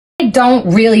I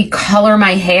don't really color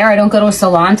my hair. I don't go to a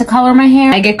salon to color my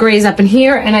hair. I get grays up in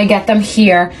here and I get them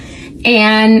here.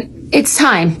 And it's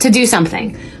time to do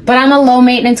something. But I'm a low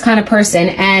maintenance kind of person,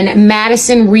 and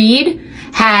Madison Reed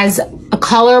has a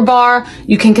color bar.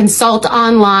 You can consult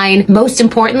online. Most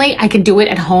importantly, I can do it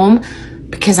at home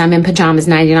because I'm in pajamas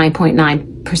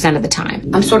 99.9% of the time.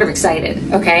 I'm sort of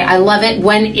excited, okay? I love it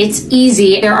when it's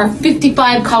easy. There are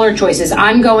 55 color choices.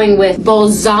 I'm going with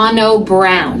Bolzano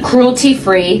Brown,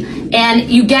 cruelty-free, and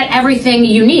you get everything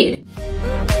you need.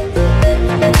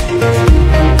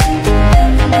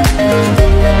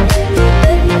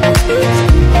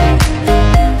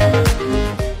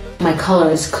 My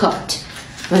color is cooked.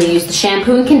 I'm gonna use the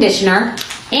shampoo and conditioner,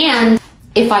 and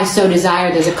if I so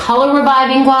desire, there's a color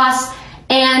reviving gloss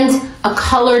and a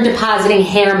color depositing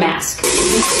hair mask.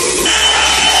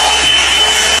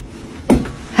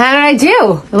 How did I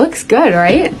do? It looks good,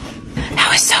 right? That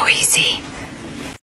was so easy.